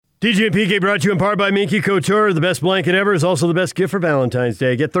DJ and PK brought to you in part by Minky Couture. The best blanket ever is also the best gift for Valentine's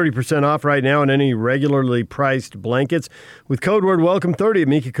Day. Get 30% off right now on any regularly priced blankets with code word WELCOME30 at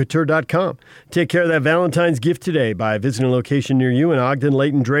minkycouture.com. Take care of that Valentine's gift today by visiting a location near you in Ogden,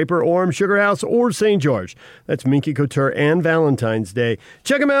 Layton, Draper, Orem, Sugar House, or St. George. That's Minky Couture and Valentine's Day.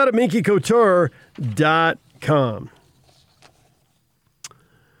 Check them out at minkycouture.com.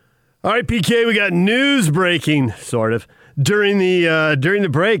 All right, PK, we got news breaking, sort of. During the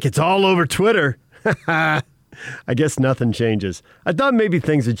break, it's all over Twitter. I guess nothing changes. I thought maybe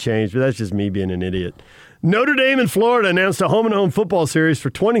things had changed, but that's just me being an idiot. Notre Dame and Florida announced a home-and-home football series for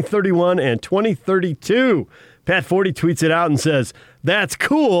 2031 and 2032. Pat Forty tweets it out and says, "That's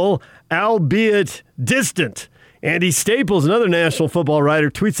cool, albeit distant." Andy Staples, another national football writer,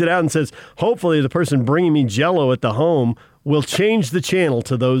 tweets it out and says, "Hopefully the person bringing me Jell-O at the home will change the channel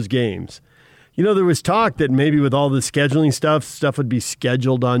to those games." You know, there was talk that maybe with all the scheduling stuff would be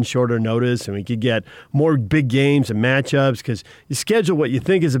scheduled on shorter notice and we could get more big games and matchups because you schedule what you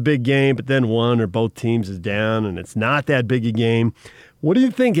think is a big game, but then one or both teams is down and it's not that big a game. What do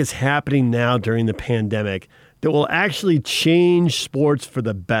you think is happening now during the pandemic that will actually change sports for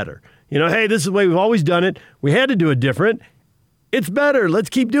the better? You know, hey, this is the way we've always done it. We had to do it different. It's better. Let's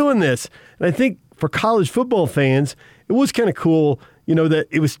keep doing this. And I think for college football fans, it was kind of cool, you know, that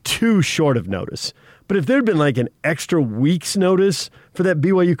it was too short of notice. But if there'd been like an extra week's notice for that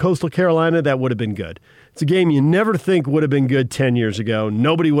BYU Coastal Carolina, that would have been good. It's a game you never think would have been good 10 years ago.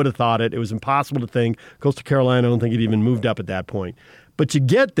 Nobody would have thought it. It was impossible to think. Coastal Carolina, I don't think it even moved up at that point. But you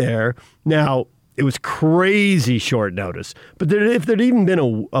get there. Now, it was crazy short notice. But if there'd even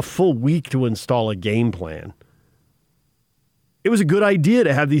been a full week to install a game plan, it was a good idea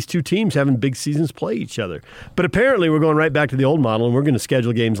to have these two teams having big seasons play each other. But apparently we're going right back to the old model, and we're going to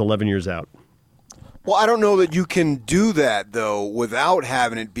schedule games 11 years out. Well, I don't know that you can do that, though, without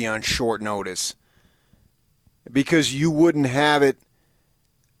having it be on short notice. Because you wouldn't have it.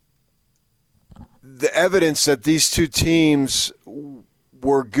 The evidence that these two teams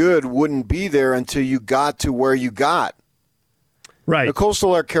were good wouldn't be there until you got to where you got. Right. The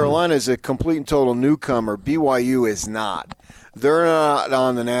Coastal Carolina is a complete and total newcomer. BYU is not. They're not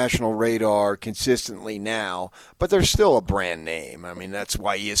on the national radar consistently now, but they're still a brand name. I mean, that's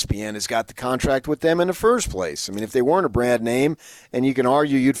why ESPN has got the contract with them in the first place. I mean, if they weren't a brand name, and you can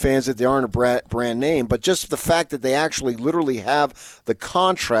argue, Ute fans, that they aren't a brand name, but just the fact that they actually literally have the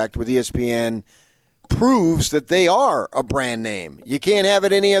contract with ESPN proves that they are a brand name. You can't have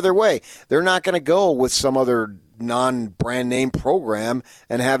it any other way. They're not going to go with some other non-brand name program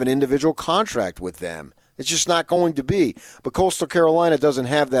and have an individual contract with them. It's just not going to be. But Coastal Carolina doesn't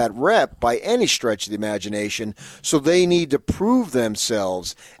have that rep by any stretch of the imagination, so they need to prove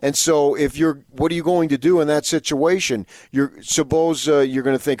themselves. And so what are you going to do in that situation? Suppose you're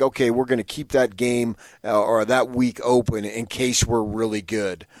going to think, okay, we're going to keep that game or that week open in case we're really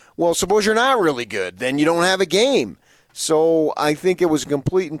good. Well, suppose you're not really good. Then you don't have a game. So I think it was a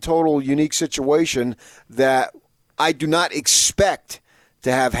complete and total unique situation that I do not expect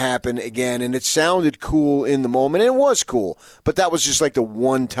to have happen again, and it sounded cool in the moment, and it was cool, but that was just like the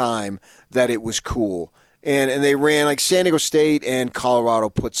one time that it was cool. And they ran, like San Diego State and Colorado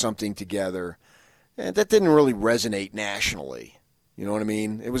put something together, and that didn't really resonate nationally. You know what I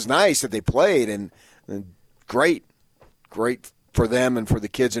mean? It was nice that they played, and great for them and for the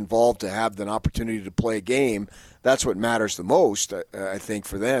kids involved to have an opportunity to play a game. That's what matters the most, I think,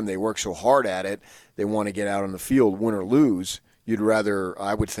 for them. They work so hard at it. They want to get out on the field, win or lose.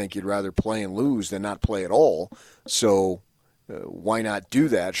 I would think you'd rather play and lose than not play at all. So why not do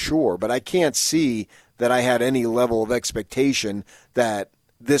that? Sure. But I can't see that I had any level of expectation that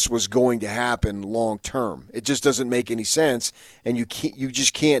this was going to happen long term. It just doesn't make any sense, and you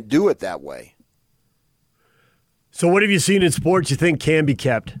just can't do it that way. So what have you seen in sports you think can be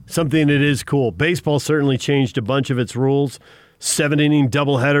kept? Something that is cool. Baseball certainly changed a bunch of its rules. 7-inning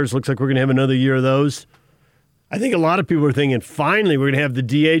doubleheaders. Looks like we're going to have another year of those. I think a lot of people are thinking, finally, we're going to have the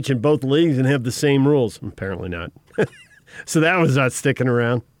DH in both leagues and have the same rules. Apparently not. So that was not sticking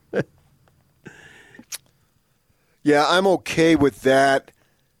around. Yeah, I'm okay with that.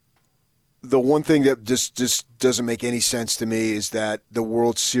 The one thing that just doesn't make any sense to me is that the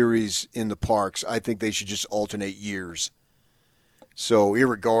World Series in the parks, I think they should just alternate years. So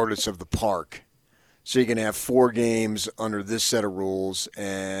irregardless of the park. So you can have 4 games under this set of rules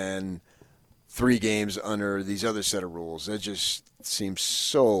and 3 games under these other set of rules. That just seems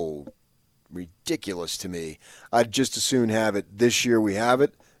so ridiculous to me. I'd just as soon have it this year we have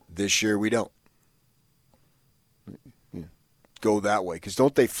it, this year we don't. Go that way. Because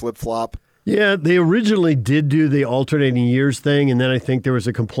don't they flip-flop Yeah, they originally did do the alternating years thing, and then I think there was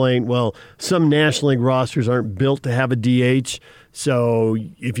a complaint, well, some National League rosters aren't built to have a DH, so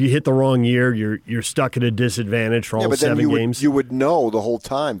if you hit the wrong year, you're stuck at a disadvantage for all 7 games. You would know the whole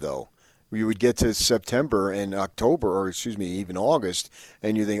time, though. You would get to September and October, or even August,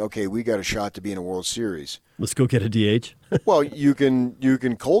 and you think, okay, we got a shot to be in a World Series. Let's go get a DH. Well, you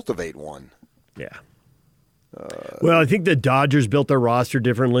can cultivate one. Yeah. Well, I think the Dodgers built their roster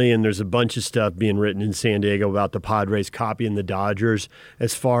differently, and there's a bunch of stuff being written in San Diego about the Padres copying the Dodgers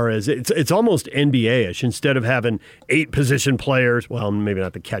as far as it's almost NBA-ish. Instead of having 8 position players, well, maybe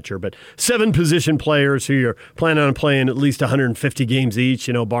not the catcher, but 7 position players who you're planning on playing at least 150 games each,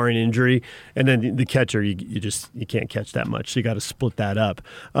 barring injury, and then the catcher, you can't catch that much, so you got to split that up.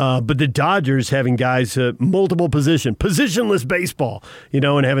 But the Dodgers having guys multiple positionless baseball,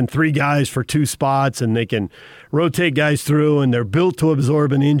 and having 3 guys for 2 spots, and they can rotate guys through, and they're built to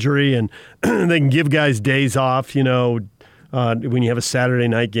absorb an injury, and they can give guys days off, when you have a Saturday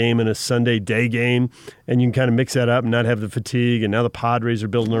night game and a Sunday day game, and you can kind of mix that up and not have the fatigue, and now the Padres are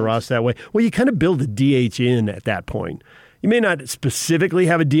building their roster that way. Well, you kind of build a DH in at that point. You may not specifically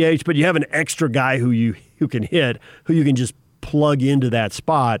have a DH, but you have an extra guy who can hit, who you can just plug into that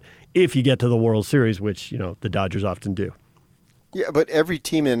spot if you get to the World Series, which, the Dodgers often do. Yeah, but every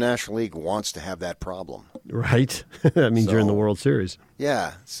team in the National League wants to have that problem. Right. That means you're in the World Series.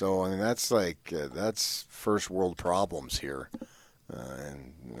 Yeah. So, that's first world problems here.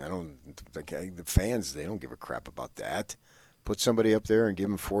 And the fans, they don't give a crap about that. Put somebody up there and give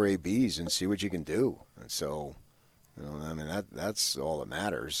them 4 ABs and see what you can do. And so, that's all that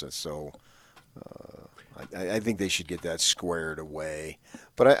matters. So, I think they should get that squared away.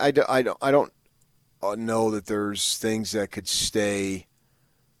 But I don't know that there's things that could stay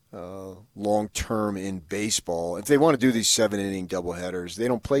long term in baseball. If they want to do these 7-inning doubleheaders, they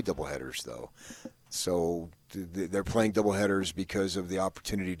don't play doubleheaders though. So they're playing doubleheaders because of the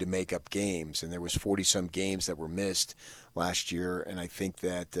opportunity to make up games. And there was 40-some games that were missed last year, and I think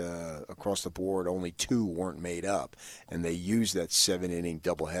that across the board only 2 weren't made up. And they used that 7-inning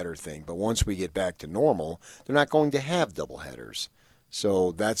doubleheader thing. But once we get back to normal, they're not going to have doubleheaders.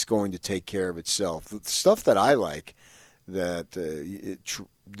 So that's going to take care of itself. The stuff that I like, that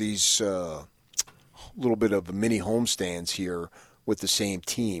these little bit of mini homestands here with the same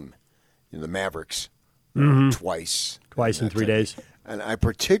team, the Mavericks, twice in 3 days. And I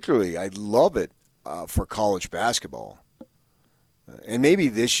love it for college basketball. And maybe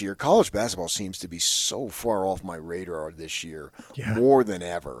this year, college basketball seems to be so far off my radar this year, more than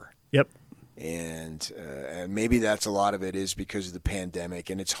ever. Yep. And maybe that's a lot of it is because of the pandemic.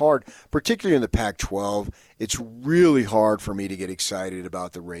 And it's hard, particularly in the Pac-12, it's really hard for me to get excited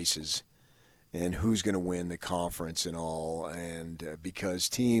about the races and who's going to win the conference and all. And because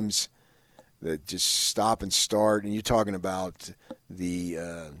teams that just stop and start, and you're talking about the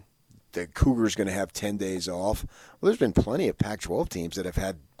Cougars going to have 10 days off. Well, there's been plenty of Pac-12 teams that have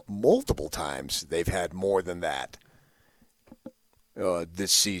had multiple times. They've had more than that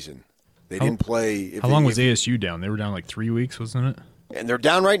this season. They didn't play. How long was ASU down? They were down like 3 weeks, wasn't it? And they're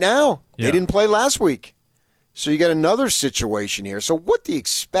down right now. Yeah. They didn't play last week. So you got another situation here. So what do you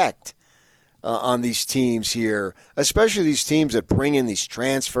expect on these teams here, especially these teams that bring in these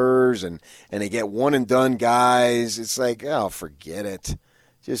transfers and they get one-and-done guys? It's like, oh, forget it.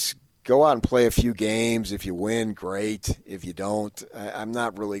 Just go out and play a few games. If you win, great. If you don't, I'm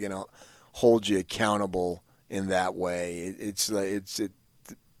not really going to hold you accountable in that way.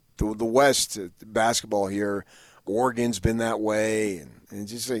 The West basketball here, Oregon's been that way, and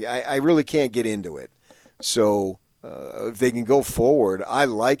just like, I really can't get into it. So if they can go forward, I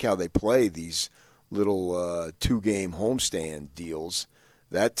like how they play these little 2-game homestand deals.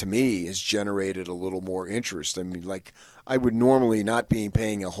 That to me has generated a little more interest. I mean, like I would normally not be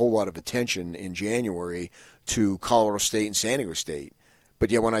paying a whole lot of attention in January to Colorado State and San Diego State, but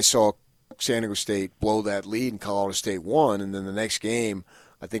yet when I saw San Diego State blow that lead and Colorado State won, and then the next game,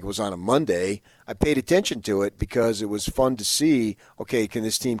 I think it was on a Monday, I paid attention to it because it was fun to see, okay, can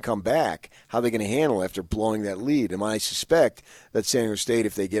this team come back? How are they going to handle after blowing that lead? And I suspect that San Diego State,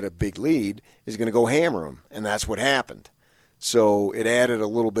 if they get a big lead, is going to go hammer them, and that's what happened. So it added a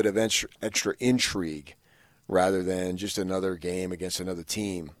little bit of extra intrigue rather than just another game against another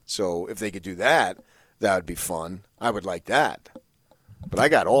team. So if they could do that, that would be fun. I would like that. But I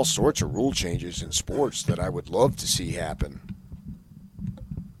got all sorts of rule changes in sports that I would love to see happen.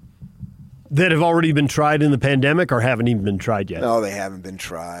 That have already been tried in the pandemic or haven't even been tried yet? No, they haven't been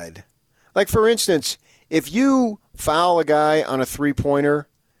tried. Like, for instance, if you foul a guy on a three-pointer,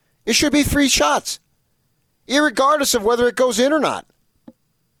 it should be 3 shots, irregardless of whether it goes in or not.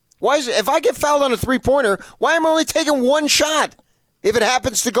 Why is it, if I get fouled on a three-pointer, why am I only taking one shot if it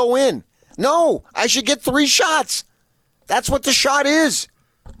happens to go in? No, I should get 3 shots. That's what the shot is.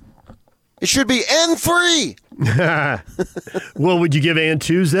 It should be N3. Well, would you give and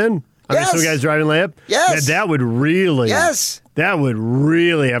twos then? I mean, some guys driving layup? Yes. That would really Yes. That would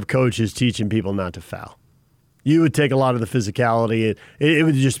really have coaches teaching people not to foul. You would take a lot of the physicality. It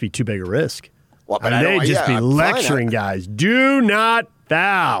would just be too big a risk. Well, but they'd just be lecturing guys. Do not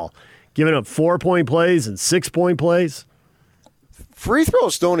foul. Giving up 4-point plays and 6-point plays. Free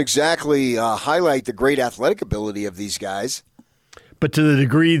throws don't exactly highlight the great athletic ability of these guys. But to the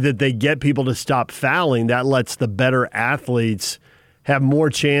degree that they get people to stop fouling, that lets the better athletes have more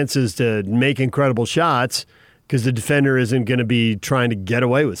chances to make incredible shots because the defender isn't going to be trying to get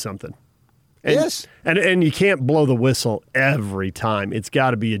away with something. And, yes. And you can't blow the whistle every time. It's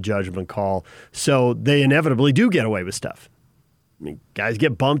got to be a judgment call. So they inevitably do get away with stuff. I mean, guys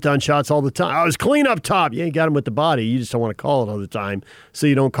get bumped on shots all the time. I was clean up top. You ain't got him with the body. You just don't want to call it all the time, so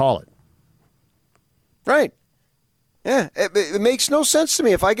you don't call it. Right. Yeah, it makes no sense to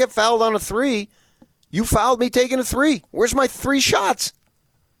me. If I get fouled on a 3, you fouled me taking a 3. Where's my 3 shots?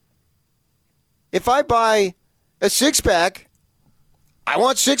 If I buy a 6-pack, I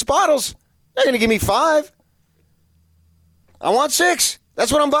want 6 bottles. They're going to give me 5. I want 6.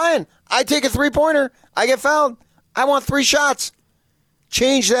 That's what I'm buying. I take a 3-pointer. I get fouled. I want 3 shots.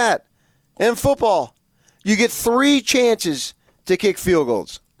 Change that. And football, you get 3 chances to kick field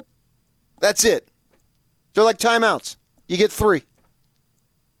goals. That's it. They're like timeouts. You get 3.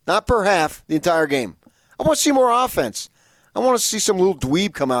 Not per half, the entire game. I want to see more offense. I want to see some little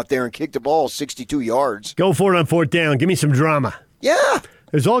dweeb come out there and kick the ball 62 yards. Go for it on 4th down. Give me some drama. Yeah.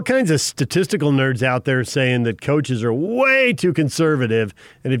 There's all kinds of statistical nerds out there saying that coaches are way too conservative,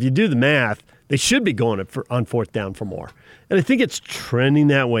 and if you do the math, they should be going on 4th down for more. And I think it's trending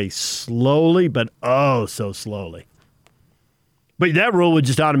that way slowly, but oh so slowly. But that rule would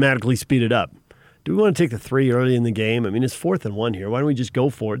just automatically speed it up. Do we want to take the 3 early in the game? I mean, it's 4th and 1 here. Why don't we just go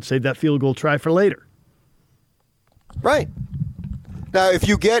for it, save that field goal try for later? Right. Now, if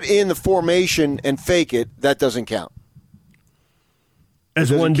you get in the formation and fake it, that doesn't count.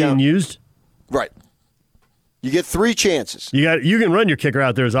 As one being used? Right. You get 3 chances. You can run your kicker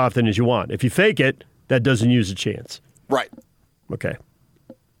out there as often as you want. If you fake it, that doesn't use a chance. Right. Okay.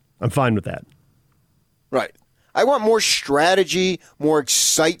 I'm fine with that. Right. I want more strategy, more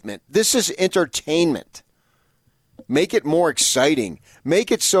excitement. This is entertainment. Make it more exciting.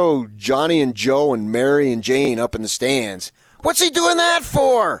 Make it so Johnny and Joe and Mary and Jane up in the stands. What's he doing that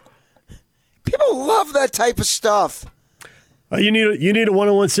for? People love that type of stuff. You need a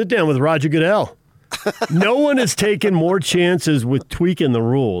one-on-one sit-down with Roger Goodell. No one has taken more chances with tweaking the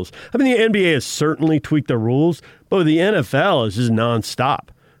rules. I mean, the NBA has certainly tweaked the rules, but the NFL is just nonstop.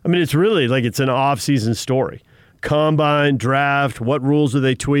 I mean, it's really like it's an off-season story. Combine, draft, what rules are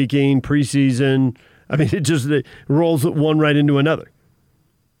they tweaking, preseason. I mean, it rolls one right into another.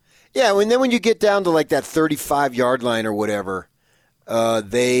 Yeah, and then when you get down to like that 35-yard line or whatever,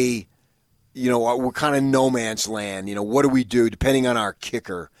 we're kind of no man's land. You know, what do we do depending on our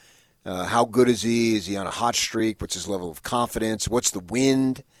kicker? How good is he? Is he on a hot streak? What's his level of confidence? What's the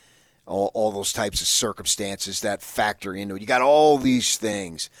wind? All those types of circumstances that factor into it. You got all these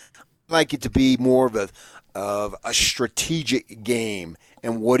things. I'd like it to be more of a strategic game.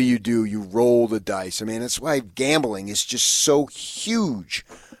 And what do? You roll the dice. I mean, that's why gambling is just so huge,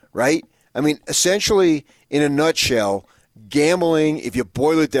 right? I mean, essentially, in a nutshell, gambling, if you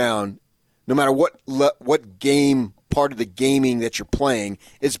boil it down, no matter what game, part of the gaming that you're playing,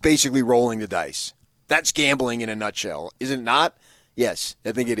 it's basically rolling the dice. That's gambling in a nutshell. Is it not? Yes,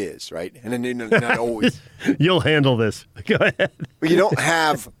 I think it is, right? And then not always. You'll handle this. Go ahead. But you don't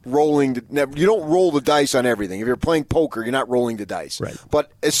have you don't roll the dice on everything. If you're playing poker, you're not rolling the dice. Right. But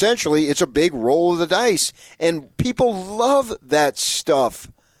essentially, it's a big roll of the dice. And people love that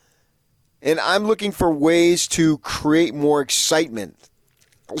stuff. And I'm looking for ways to create more excitement,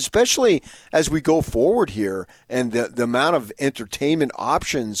 especially as we go forward here and the amount of entertainment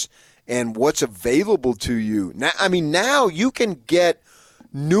options and what's available to you. Now you can get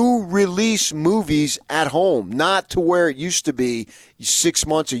new release movies at home, not to where it used to be 6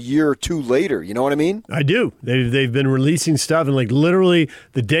 months, a year or 2 later. You know what I mean? I do. They've been releasing stuff, and like literally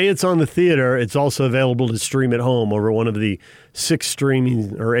the day it's on the theater, it's also available to stream at home over one of the 6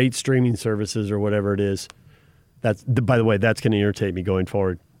 streaming or 8 streaming services or whatever it is. By the way, that's going to irritate me going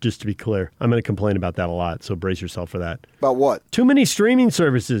forward. just to be clear. I'm going to complain about that a lot, so brace yourself for that. About what? Too many streaming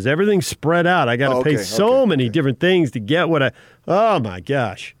services. Everything's spread out. I got to pay so many different things to get what I... Oh, my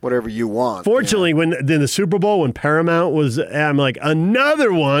gosh. Whatever you want. Fortunately, when in the Super Bowl, when Paramount was... I'm like,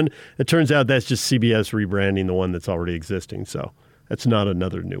 another one. It turns out that's just CBS rebranding the one that's already existing, so that's not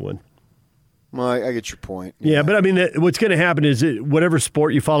another new one. Well, I get your point. Yeah, but I mean, what's going to happen is whatever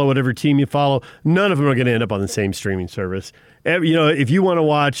sport you follow, whatever team you follow, none of them are going to end up on the same streaming service. If you want to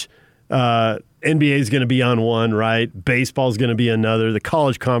watch, NBA is going to be on one, right? Baseball is going to be another. The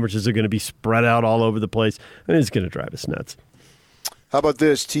college conferences are going to be spread out all over the place. And it's going to drive us nuts. How about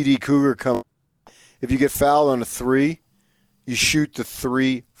this? TD Cougar if you get fouled on a 3, you shoot the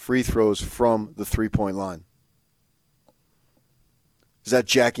 3 free throws from the 3-point line. Is that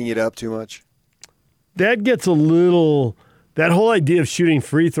jacking it up too much? That gets a little... That whole idea of shooting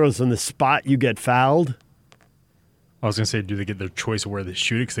free throws on the spot you get fouled... I was going to say, do they get their choice of where they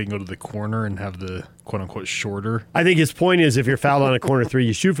shoot it because they can go to the corner and have the quote-unquote shorter? I think his point is if you're fouled on a corner 3,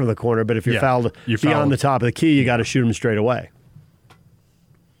 you shoot from the corner, but if you're fouled beyond the top of the key, you got to shoot them straight away.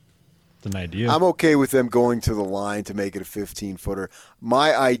 It's an idea. I'm okay with them going to the line to make it a 15-footer.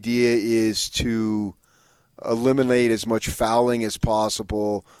 My idea is to eliminate as much fouling as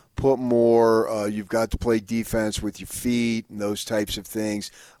possible, put more, you've got to play defense with your feet and those types of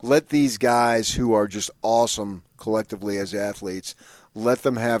things. Let these guys who are just awesome collectively as athletes, let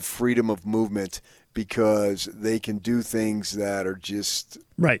them have freedom of movement because they can do things that are just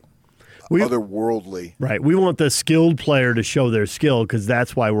otherworldly. Right. We want the skilled player to show their skill because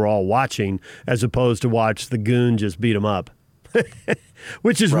that's why we're all watching as opposed to watch the goon just beat them up,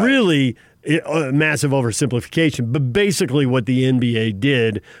 which is really a massive oversimplification, but basically what the NBA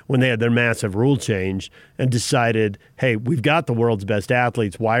did when they had their massive rule change and decided, hey, we've got the world's best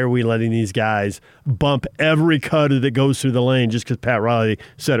athletes. Why are we letting these guys bump every cutter that goes through the lane just because Pat Riley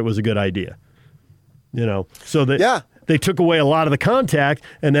said it was a good idea? So they took away a lot of the contact,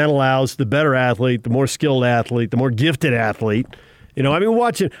 and that allows the better athlete, the more skilled athlete, the more gifted athlete.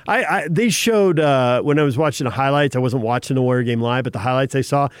 Watching. They showed when I was watching the highlights. I wasn't watching the Warrior game live, but the highlights I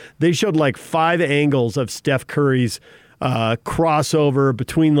saw, they showed like 5 angles of Steph Curry's crossover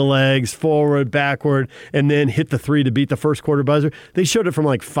between the legs, forward, backward, and then hit the 3 to beat the first quarter buzzer. They showed it from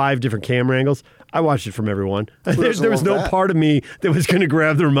like 5 different camera angles. I watched it from everyone. There was no part of me that was going to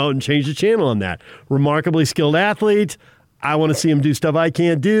grab the remote and change the channel on that. Remarkably skilled athlete. I want to see him do stuff I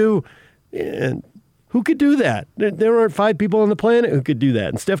can't do, and. Who could do that? There aren't 5 people on the planet who could do that,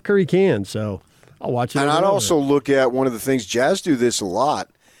 and Steph Curry can, so I'll watch it. And I'd also look at one of the things, Jazz do this a lot,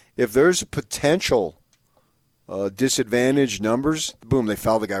 if there's a potential disadvantage numbers, boom, they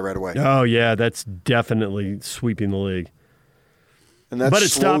foul the guy right away. Oh, yeah, that's definitely sweeping the league. And that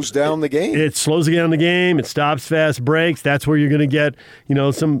slows down the game. It slows down the game. It stops fast breaks. That's where you're going to get,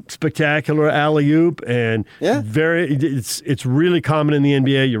 some spectacular alley-oop. And it's really common in the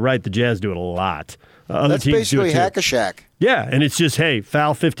NBA. You're right, the Jazz do it a lot. That's basically hack-a-shack. Yeah, and it's just, hey,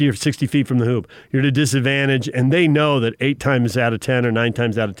 foul 50 or 60 feet from the hoop. You're at a disadvantage, and they know that 8 times out of 10 or 9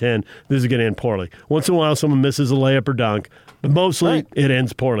 times out of 10, this is going to end poorly. Once in a while, someone misses a layup or dunk, but mostly it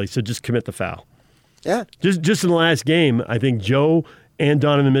ends poorly, so just commit the foul. Yeah. Just in the last game, I think Joe and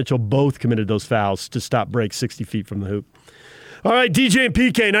Donovan Mitchell both committed those fouls to stop breaks 60 feet from the hoop. All right, DJ and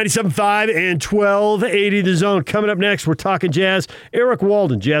PK, 97.5 and 1280 The Zone. Coming up next, we're talking Jazz. Eric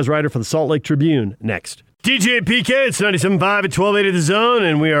Walden, Jazz writer for the Salt Lake Tribune, next. DJ and PK, it's 97.5 at 1280 The Zone,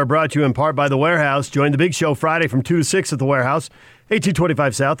 and we are brought to you in part by The Warehouse. Join the big show Friday from 2 to 6 at The Warehouse,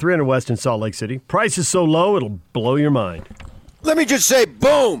 1825 South, 300 West in Salt Lake City. Price is so low, it'll blow your mind. Let me just say,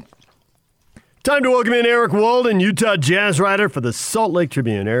 boom! Time to welcome in Eric Walden, Utah Jazz writer for the Salt Lake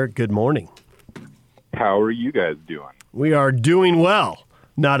Tribune. Eric, good morning. How are you guys doing? We are doing well.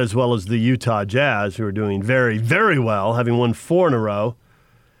 Not as well as the Utah Jazz, who are doing very, very well, having won 4 in a row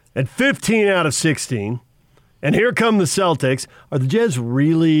and 15 out of 16. And here come the Celtics. Are the Jazz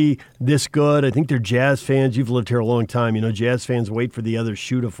really this good? I think they're Jazz fans. You've lived here a long time. Jazz fans wait for the other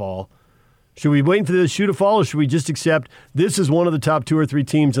shoe to fall. Should we wait for the shoe to fall, or should we just accept this is one of the top 2 or 3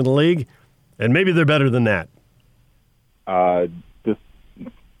 teams in the league, and maybe they're better than that?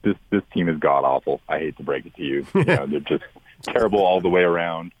 This team is god-awful. I hate to break it to you. They're just terrible all the way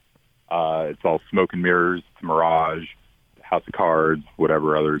around. It's all smoke and mirrors, it's a mirage, house of cards,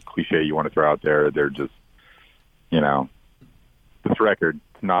 whatever other cliche you want to throw out there. They're just, this record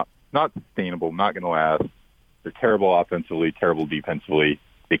is not sustainable, not going to last. They're terrible offensively, terrible defensively.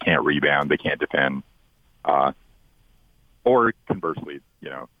 They can't rebound. They can't defend. Or conversely,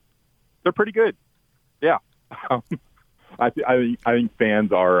 they're pretty good. Yeah. I think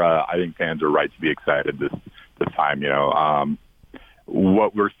fans are right to be excited this time.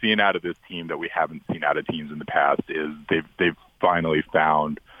 what we're seeing out of this team that we haven't seen out of teams in the past is they've finally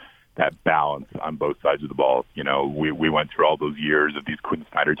found that balance on both sides of the ball. You know, we went through all those years of these Quinn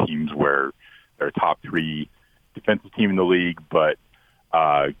Snyder teams where they're a top 3 defensive team in the league, but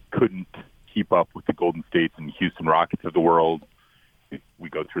couldn't keep up with the Golden States and Houston Rockets of the world. We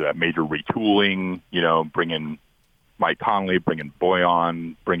go through that major retooling, you know, bring in Mike Conley, bring in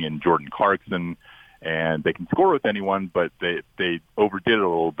Boyan, bring in Jordan Clarkson, and they can score with anyone, but they overdid it a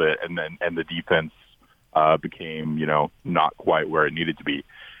little bit, and the defense became, you know, not quite where it needed to be.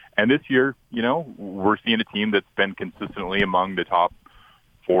 And this year, you know, we're seeing a team that's been consistently among the top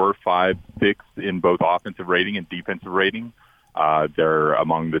 4, 5, 6 in both offensive rating and defensive rating. They're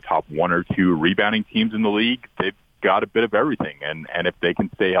among the top 1 or 2 rebounding teams in the league. They've got a bit of everything, and if they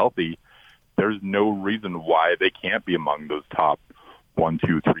can stay healthy, there's no reason why they can't be among those top 1,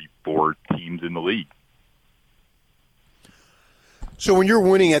 2, 3, 4 teams in the league. So when you're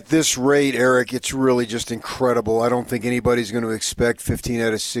winning at this rate, Eric, it's really just incredible. I don't think anybody's going to expect 15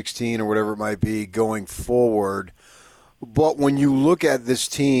 out of 16 or whatever it might be going forward. But when you look at this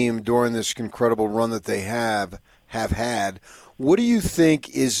team during this incredible run that they have had, what do you think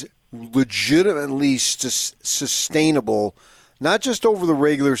is legitimately sustainable, not just over the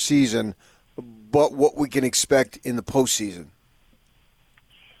regular season, but what we can expect in the postseason?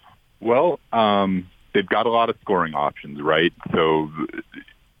 Well, they've got a lot of scoring options, right? So,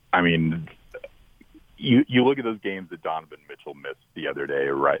 I mean, you look at those games that Donovan Mitchell missed the other day,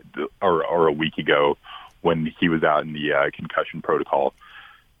 right, or a week ago when he was out in the concussion protocol.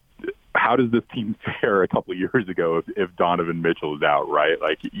 How does this team fare a couple of years ago if Donovan Mitchell is out, right?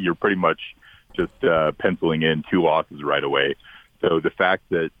 Like, you're pretty much just penciling in 2 losses right away. So the fact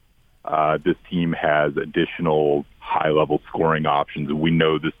that this team has additional high-level scoring options. We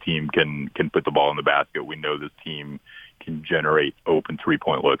know this team can put the ball in the basket. We know this team can generate open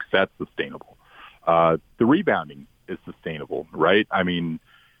three-point looks. That's sustainable. The rebounding is sustainable, right? I mean,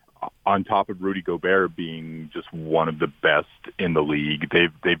 on top of Rudy Gobert being just one of the best in the league,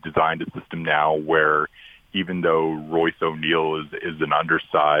 they've designed a system now where even though Royce O'Neal is an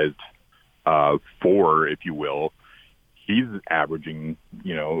undersized 4, if you will, he's averaging,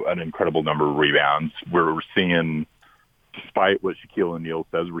 you know, an incredible number of rebounds. We're seeing, despite what Shaquille O'Neal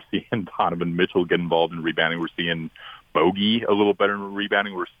says, we're seeing Donovan Mitchell get involved in rebounding. We're seeing Bogey a little better in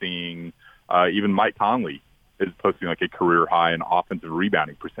rebounding. We're seeing even Mike Conley is posting like a career high in offensive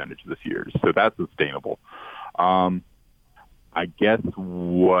rebounding percentage this year. So that's sustainable. I guess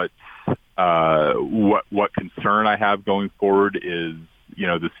what concern I have going forward is, you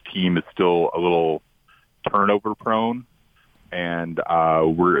know, this team is still a little turnover prone. And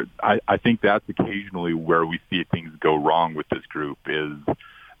I think that's occasionally where we see things go wrong with this group is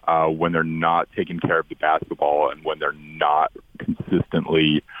when they're not taking care of the basketball and when they're not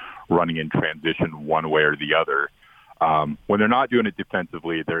consistently running in transition one way or the other. When they're not doing it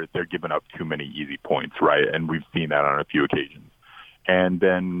defensively, they're giving up too many easy points, right? And we've seen that on a few occasions. And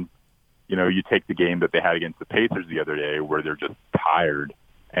then, you know, you take the game that they had against the Pacers the other day where they're just tired.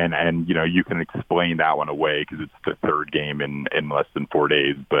 And you know, you can explain that one away because it's the 3rd game in less than 4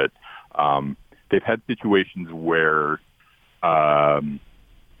 days. But they've had situations where,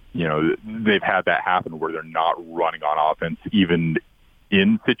 you know, they've had that happen where they're not running on offense, even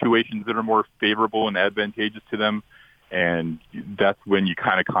in situations that are more favorable and advantageous to them. And that's when you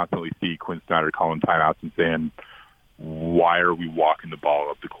kind of constantly see Quinn Snyder calling timeouts and saying, why are we walking the ball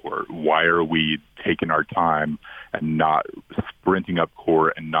up the court? Why are we taking our time and not sprinting up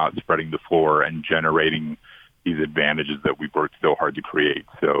court and not spreading the floor and generating these advantages that we've worked so hard to create?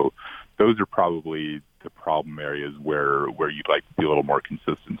 So those are probably the problem areas where you'd like to see a little more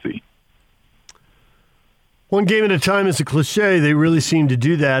consistency. One game at a time is a cliche. They really seem to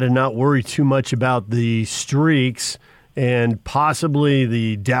do that and not worry too much about the streaks and possibly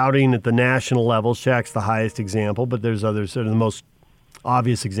the doubting at the national level. Shaq's the highest example, but there's others that are the most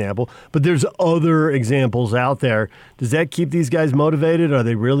obvious example. But there's other examples out there. Does that keep these guys motivated? Are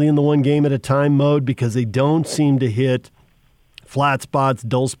they really in the one game at a time mode because they don't seem to hit flat spots,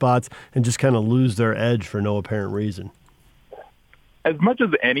 dull spots, and just kind of lose their edge for no apparent reason? As much as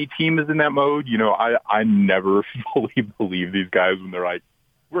any team is in that mode, you know, I never fully believe these guys when they're like,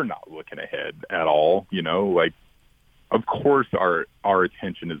 we're not looking ahead at all, you know, like, of course, our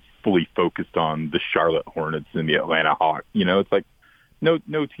attention is fully focused on the Charlotte Hornets and the Atlanta Hawks. You know, it's like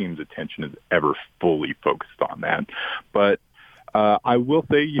no team's attention is ever fully focused on that. But I will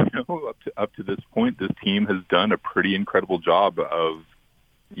say, you know, up to this point, this team has done a pretty incredible job of,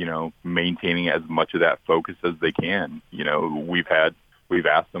 you know, maintaining as much of that focus as they can. You know, we've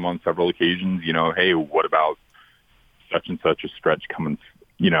asked them on several occasions, you know, hey, what about such and such a stretch coming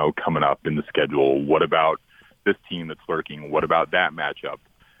up in the schedule. What about this team that's lurking? What about that matchup?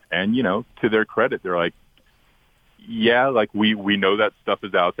 And, to their credit, they're like, yeah, like we know that stuff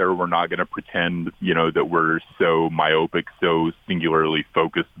is out there. We're not going to pretend, that we're so myopic, so singularly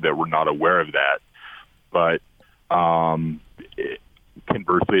focused that we're not aware of that. But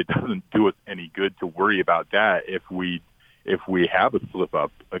conversely, it doesn't do us any good to worry about that if we have a slip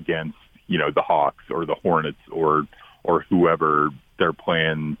up against, the Hawks or the Hornets or whoever they're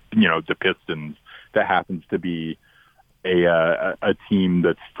playing, the Pistons. That happens to be a team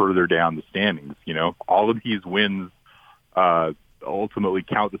that's further down the standings. All of these wins ultimately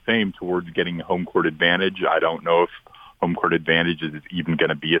count the same towards getting home court advantage. I don't know if home court advantage is even going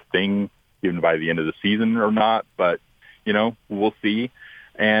to be a thing even by the end of the season or not, but we'll see.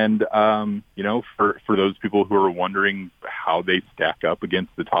 And for those people who are wondering how they stack up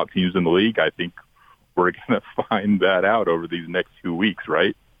against the top teams in the league, I think we're going to find that out over these next 2 weeks,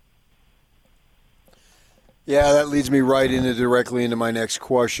 right? Yeah, that leads me directly into my next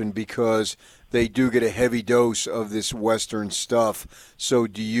question, because they do get a heavy dose of this Western stuff. So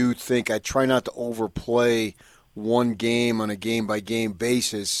do you think, I try not to overplay one game on a game-by-game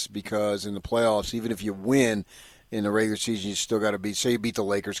basis, because in the playoffs, even if you win in the regular season, you still got to say you beat the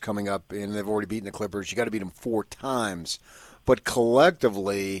Lakers coming up, and they've already beaten the Clippers. You got to beat them 4 times. But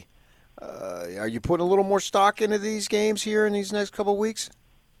collectively, are you putting a little more stock into these games here in these next couple of weeks?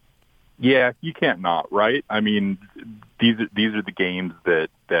 Yeah, you can't not, right? I mean, these are the games that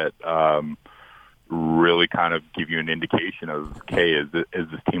really kind of give you an indication of, okay, is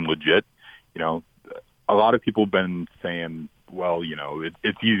this team legit? A lot of people have been saying, well,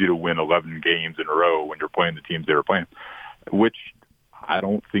 it's easy to win 11 games in a row when you're playing the teams they were playing, which I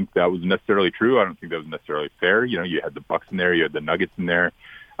don't think that was necessarily true. I don't think that was necessarily fair. You had the Bucks in there, you had the Nuggets in there.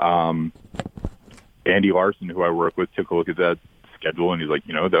 Andy Larson, who I work with, took a look at that schedule, and he's like,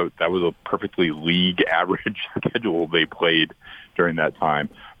 that was a perfectly league average schedule they played during that time.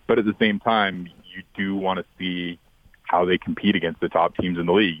 But at the same time, you do want to see how they compete against the top teams in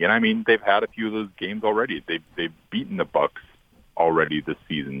the league. And I mean, they've had a few of those games already. They've beaten the Bucks already this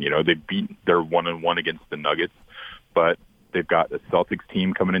season. They're 1-1 against the Nuggets, but they've got a Celtics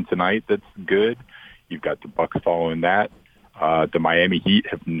team coming in tonight that's good. You've got the Bucks following that. The Miami Heat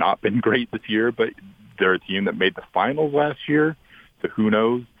have not been great this year, but they're a team that made the finals last year. So who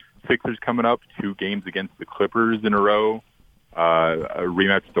knows? Sixers coming up, 2 games against the Clippers in a row, a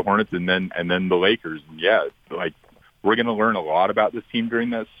rematch with the Hornets, and then the Lakers. Yeah, we're going to learn a lot about this team during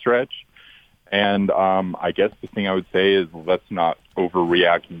that stretch. And I guess the thing I would say is, let's not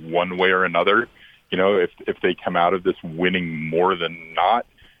overreact one way or another. If they come out of this winning more than not,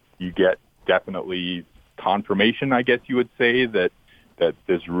 you get definitely confirmation, I guess you would say, that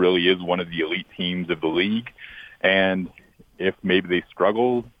this really is one of the elite teams of the league. And if maybe they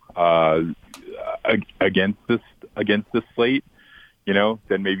struggle against this slate,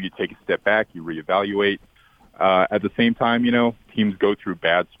 then maybe you take a step back, you reevaluate. At the same time, teams go through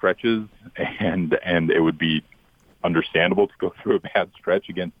bad stretches, and it would be understandable to go through a bad stretch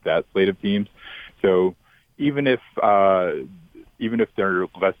against that slate of teams. So even if they're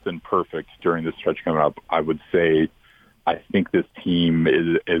less than perfect during this stretch coming up, I would say I think this team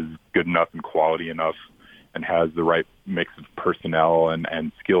is good enough and quality enough and has the right mix of personnel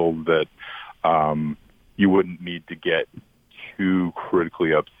and skills that you wouldn't need to get too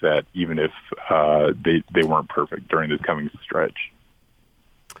critically upset, even if they weren't perfect during this coming stretch.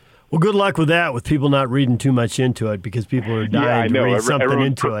 Well, good luck with that, with people not reading too much into it, because people are dying to read something Everyone's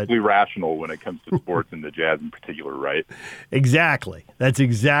into it. Perfectly rational when it comes to sports and the Jazz in particular, right? Exactly. That's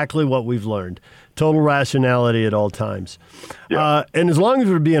exactly what we've learned. Total rationality at all times. Yeah. And as long as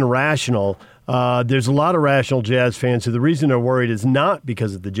we're being rational, there's a lot of rational Jazz fans who the reason they're worried is not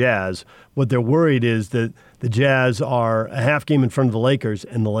because of the Jazz. What they're worried is that the Jazz are a half game in front of the Lakers,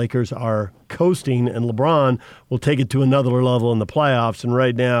 and the Lakers are coasting, and LeBron will take it to another level in the playoffs. And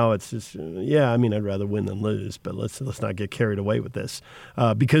right now, it's just, I'd rather win than lose, but let's not get carried away with this,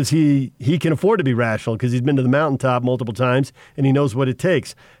 because he can afford to be rational because he's been to the mountaintop multiple times and he knows what it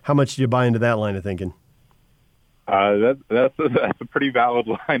takes. How much do you buy into that line of thinking? That's a pretty valid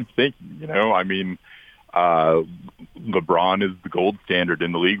line of thinking. LeBron is the gold standard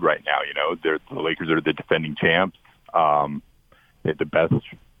in the league right now. The Lakers are the defending champs. They had the best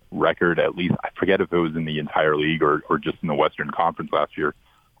record, at least. I forget if it was in the entire league or just in the Western Conference last year.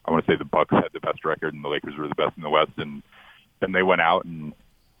 I want to say the Bucks had the best record and the Lakers were the best in the West. And then they went out and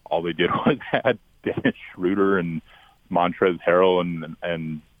all they did was had Dennis Schroeder and Montrezl Harrell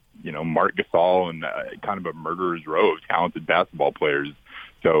and Marc Gasol and kind of a murderer's row of talented basketball players.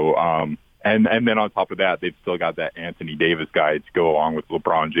 So And then on top of that, they've still got that Anthony Davis guy to go along with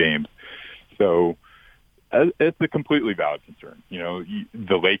LeBron James. So it's a completely valid concern.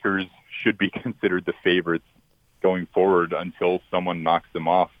 The Lakers should be considered the favorites going forward until someone knocks them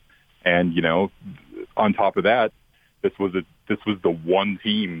off. And, on top of that, this was the one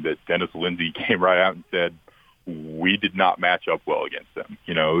team that Dennis Lindsey came right out and said, we did not match up well against them.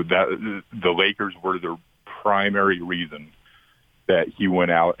 That the Lakers were the primary reason that he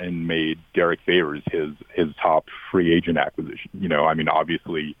went out and made Derek Favors his top free agent acquisition.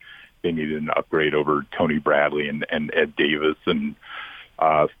 Obviously they needed an upgrade over Tony Bradley and Ed Davis, and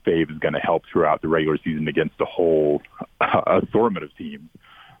Fave is going to help throughout the regular season against a whole assortment of teams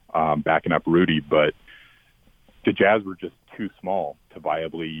backing up Rudy. But the Jazz were just too small to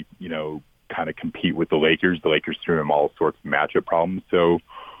viably, kind of compete with the Lakers. The Lakers threw them all sorts of matchup problems. So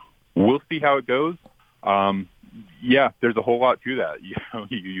we'll see how it goes. There's a whole lot to that.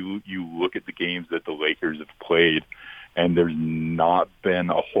 You look at the games that the Lakers have played, and there's not been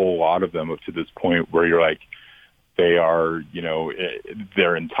a whole lot of them up to this point where you're like, they are,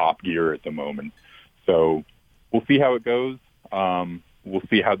 they're in top gear at the moment. So we'll see how it goes. We'll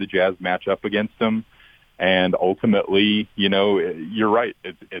see how the Jazz match up against them. And ultimately, you're right.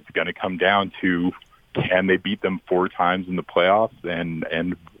 It's going to come down to, can they beat them 4 times in the playoffs?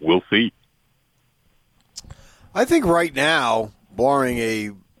 And we'll see. I think right now, barring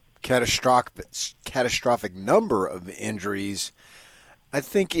a catastrophic number of injuries, I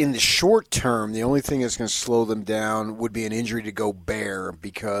think in the short term, the only thing that's going to slow them down would be an injury to Gobert,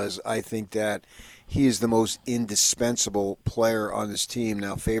 because I think that he is the most indispensable player on this team.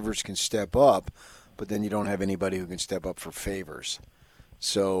 Now, Favors can step up, but then you don't have anybody who can step up for Favors.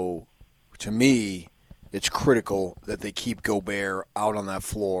 So, to me, it's critical that they keep Gobert out on that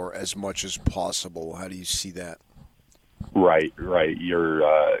floor as much as possible. How do you see that? Right. You're,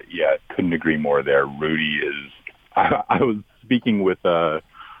 couldn't agree more there. Rudy is, I was speaking with a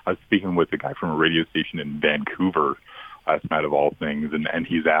guy from a radio station in Vancouver last night of all things, and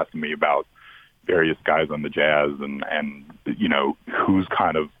he's asking me about various guys on the Jazz and who's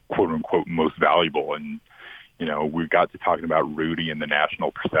kind of quote unquote most valuable. And, we got to talking about Rudy and the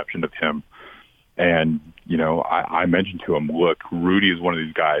national perception of him. And, I mentioned to him, look, Rudy is one of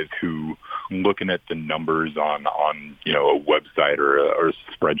these guys who, looking at the numbers on a website or a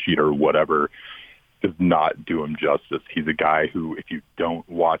spreadsheet or whatever, does not do him justice. He's a guy who, if you don't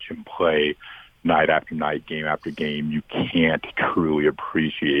watch him play night after night, game after game, you can't truly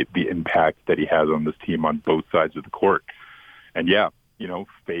appreciate the impact that he has on this team on both sides of the court. And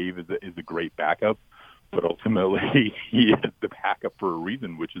Fave is a great backup, but ultimately he is the backup for a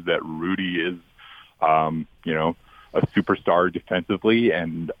reason, which is that Rudy is, a superstar defensively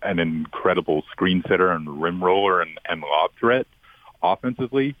and an incredible screen setter and rim roller and lob threat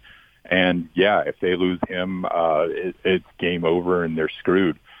offensively. And if they lose him, it's game over and they're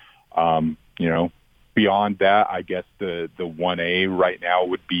screwed. Beyond that, I guess the 1A right now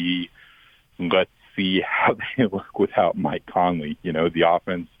would be, let's see how they look without Mike Conley. The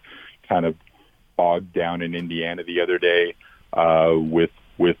offense kind of bogged down in Indiana the other day with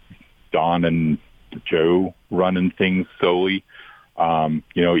Don and Joe running things solely.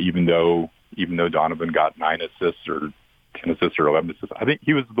 Even though Donovan got 9 assists or 10 assists or 11 assists, I think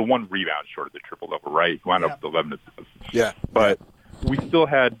he was the one rebound short of the triple-double, right? He wound up with 11 assists. Yeah. But we still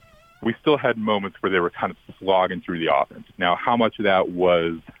had moments where they were kind of slogging through the offense. Now, how much of that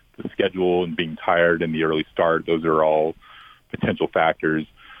was the schedule and being tired in the early start? Those are all potential factors.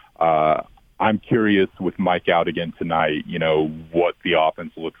 I'm curious with Mike out again tonight, what the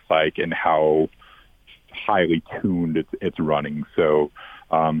offense looks like and how highly tuned it's running. So,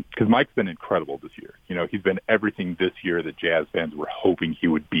 because Mike's been incredible this year. He's been everything this year that Jazz fans were hoping he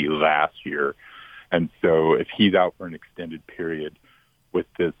would be last year. And so if he's out for an extended period with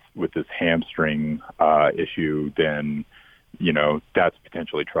this hamstring issue, then, that's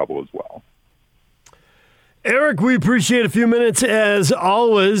potentially trouble as well. Eric, we appreciate a few minutes as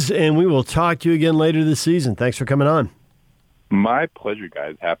always, and we will talk to you again later this season. Thanks for coming on. My pleasure,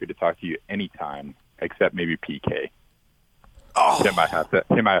 guys. Happy to talk to you anytime, except maybe PK. Oh. I might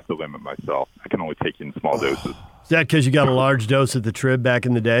have to limit myself. I can only take you in small doses. Is that because you got a large dose at the Trib back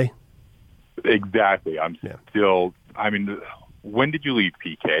in the day? Exactly. Still, when did you leave,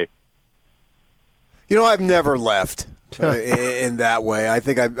 PK? I've never left in that way. I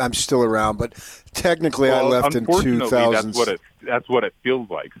think I'm still around, but technically I left in 2000. That's what it feels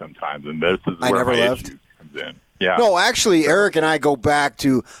like sometimes, and this is where my issue comes in. Yeah. No, actually, Eric and I go back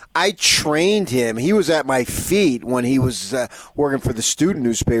to, I trained him. He was at my feet when he was working for the student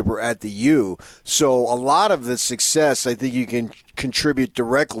newspaper at the U. So a lot of the success, I think you can contribute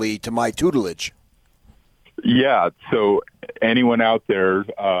directly to my tutelage. Yeah, so anyone out there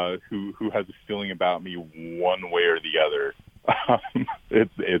who has a feeling about me one way or the other,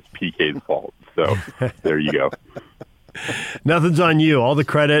 it's PK's fault. So there you go. Nothing's on you. All the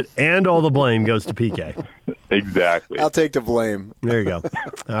credit and all the blame goes to PK. Exactly. I'll take the blame. There you go.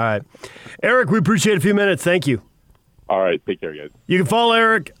 All right. Eric, we appreciate a few minutes. Thank you. All right, take care, guys. You can follow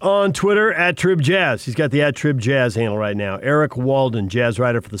Eric on Twitter at TribJazz. He's got the at TribJazz handle right now. Eric Walden, jazz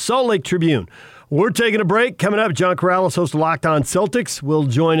writer for the Salt Lake Tribune. We're taking a break. Coming up, John Corrales, host of Locked On Celtics, will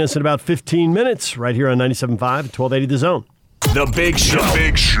join us in about 15 minutes right here on 97.5 at 1280 The Zone. The Big Show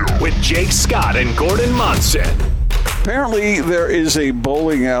with Jake Scott and Gordon Monson. Apparently, there is a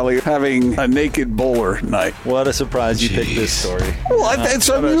bowling alley having a naked bowler night. What a surprise you picked this story. Well, it's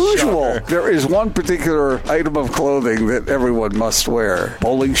unusual. There is one particular item of clothing that everyone must wear: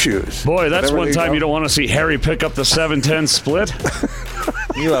 bowling shoes. Boy, that's one time you don't want to see Harry pick up the 7-10 split.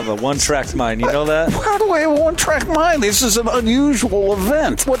 You have a one-track mind. You know that? How do I have a one-track mind? This is an unusual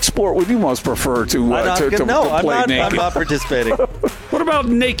event. What sport would you most prefer to play naked? I'm not participating. What about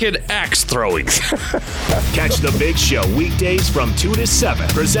naked axe throwing? Catch the Big Show weekdays from 2 to 7.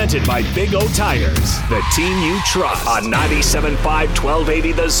 Presented by Big O Tires, the team you trust. On 97.5,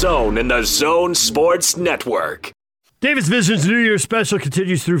 1280 The Zone and The Zone Sports Network. Davis Vision's New Year's special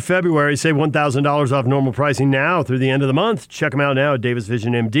continues through February. Save $1,000 off normal pricing now through the end of the month. Check them out now at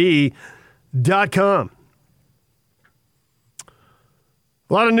davisvisionmd.com.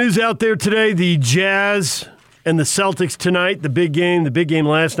 A lot of news out there today. The Jazz and the Celtics tonight. The big game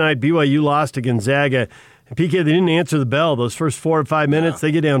last night. BYU lost to Gonzaga. And PK, they didn't answer the bell. Those first 4 or 5 minutes,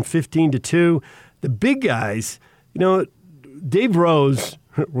 they get down 15-2. The big guys, Dave Rose,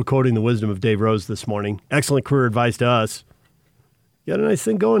 we're quoting the wisdom of Dave Rose this morning. Excellent career advice to us. You got a nice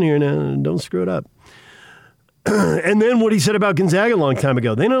thing going here now. Don't screw it up. And then what he said about Gonzaga a long time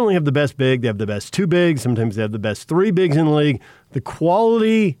ago. They not only have the best big, they have the best two bigs. Sometimes they have the best three bigs in the league. The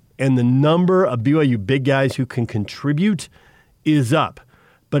quality and the number of BYU big guys who can contribute is up.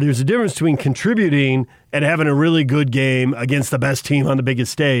 But there's a difference between contributing and having a really good game against the best team on the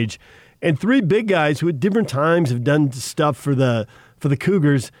biggest stage. And three big guys who at different times have done stuff for the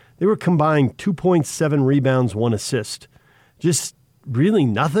Cougars, they were combined 2.7 rebounds, 1 assist. Just really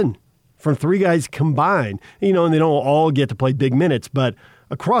nothing from three guys combined. And they don't all get to play big minutes, but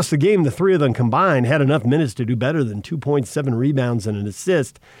across the game, the three of them combined had enough minutes to do better than 2.7 rebounds and an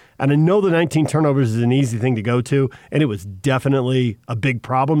assist. And I know the 19 turnovers is an easy thing to go to, and it was definitely a big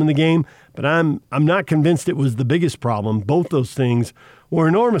problem in the game, but I'm not convinced it was the biggest problem. Both those things were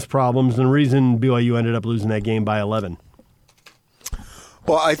enormous problems, and the reason BYU ended up losing that game by 11.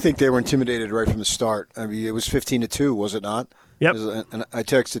 Well, I think they were intimidated right from the start. I mean, it was 15-2, was it not? Yep. And I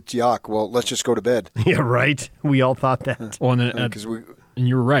texted Yak, well, let's just go to bed. Yeah, right. We all thought that. Well, and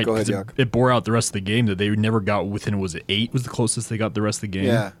you were right. Go ahead, Yak. It bore out the rest of the game that they never got within, was it 8 was the closest they got the rest of the game?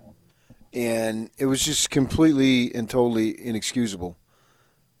 Yeah. And it was just completely and totally inexcusable.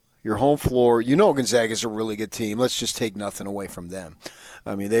 Your home floor, Gonzaga's a really good team. Let's just take nothing away from them.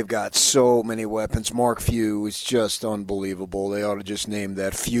 I mean, they've got so many weapons. Mark Few is just unbelievable. They ought to just name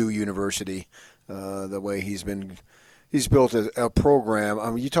that Few University the way he's built a program. I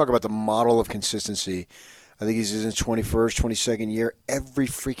mean, you talk about the model of consistency. I think he's in his 21st, 22nd year. Every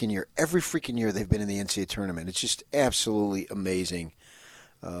freaking year they've been in the NCAA tournament. It's just absolutely amazing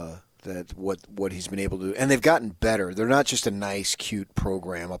that what he's been able to do. And they've gotten better. They're not just a nice, cute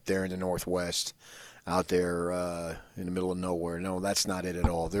program up there in the Northwest, out there in the middle of nowhere. No, that's not it at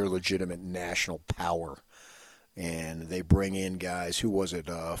all. They're legitimate national power. And they bring in guys. Who was it?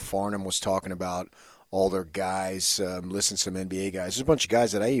 Farnham was talking about all their guys. Listen to some NBA guys. There's a bunch of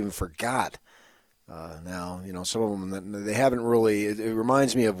guys that I even forgot. Now, some of them, they haven't really. It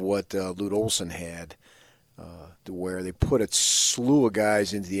reminds me of what Lute Olson had, to where they put a slew of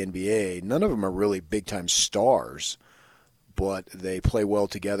guys into the NBA. None of them are really big-time stars, but they play well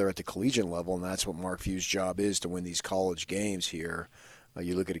together at the collegiate level, and that's what Mark Few's job is, to win these college games here.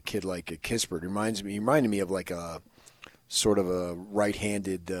 You look at a kid like Kispert. He reminded me of like a sort of a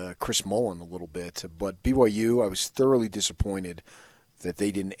right-handed Chris Mullen a little bit. But BYU, I was thoroughly disappointed that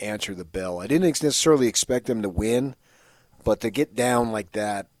they didn't answer the bell. I didn't necessarily expect them to win, but to get down like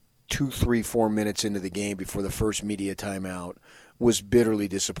that 2, 3, 4 minutes into the game before the first media timeout was bitterly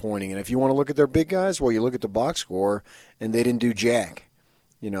disappointing. And if you want to look at their big guys, well, you look at the box score, and they didn't do jack.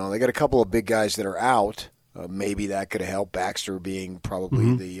 They got a couple of big guys that are out. Maybe that could have helped Baxter being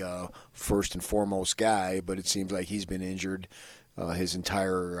probably the first and foremost guy, but it seems like he's been injured his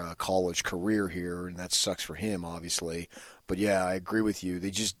entire college career here, and that sucks for him, obviously. But, yeah, I agree with you.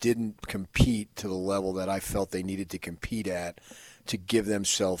 They just didn't compete to the level that I felt they needed to compete at to give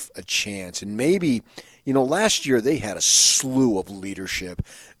themselves a chance. And maybe, last year they had a slew of leadership.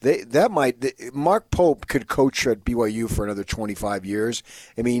 Mark Pope could coach at BYU for another 25 years.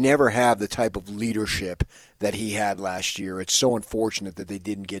 I mean, he never had the type of leadership that he had last year. It's so unfortunate that they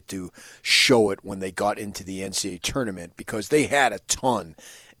didn't get to show it when they got into the NCAA tournament because they had a ton.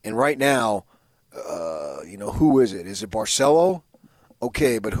 And right now, who is it? Is it Barcelo?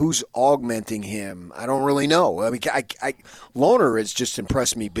 Okay, but who's augmenting him? I don't really know. I mean, Lohner has just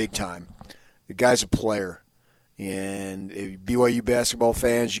impressed me big time. The guy's a player. And BYU basketball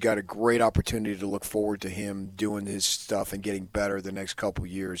fans, you got a great opportunity to look forward to him doing his stuff and getting better the next couple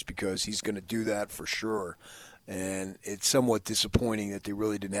years because he's going to do that for sure. And it's somewhat disappointing that they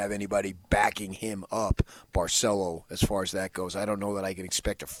really didn't have anybody backing him up, Barcelo, as far as that goes. I don't know that I can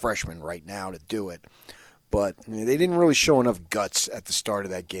expect a freshman right now to do it. But they didn't really show enough guts at the start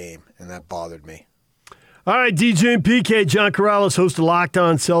of that game, and that bothered me. All right, DJ and PK, John Corrales, host of Locked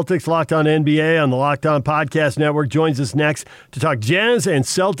On Celtics, Locked On NBA on the Locked On Podcast Network, joins us next to talk Jazz and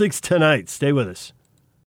Celtics tonight. Stay with us.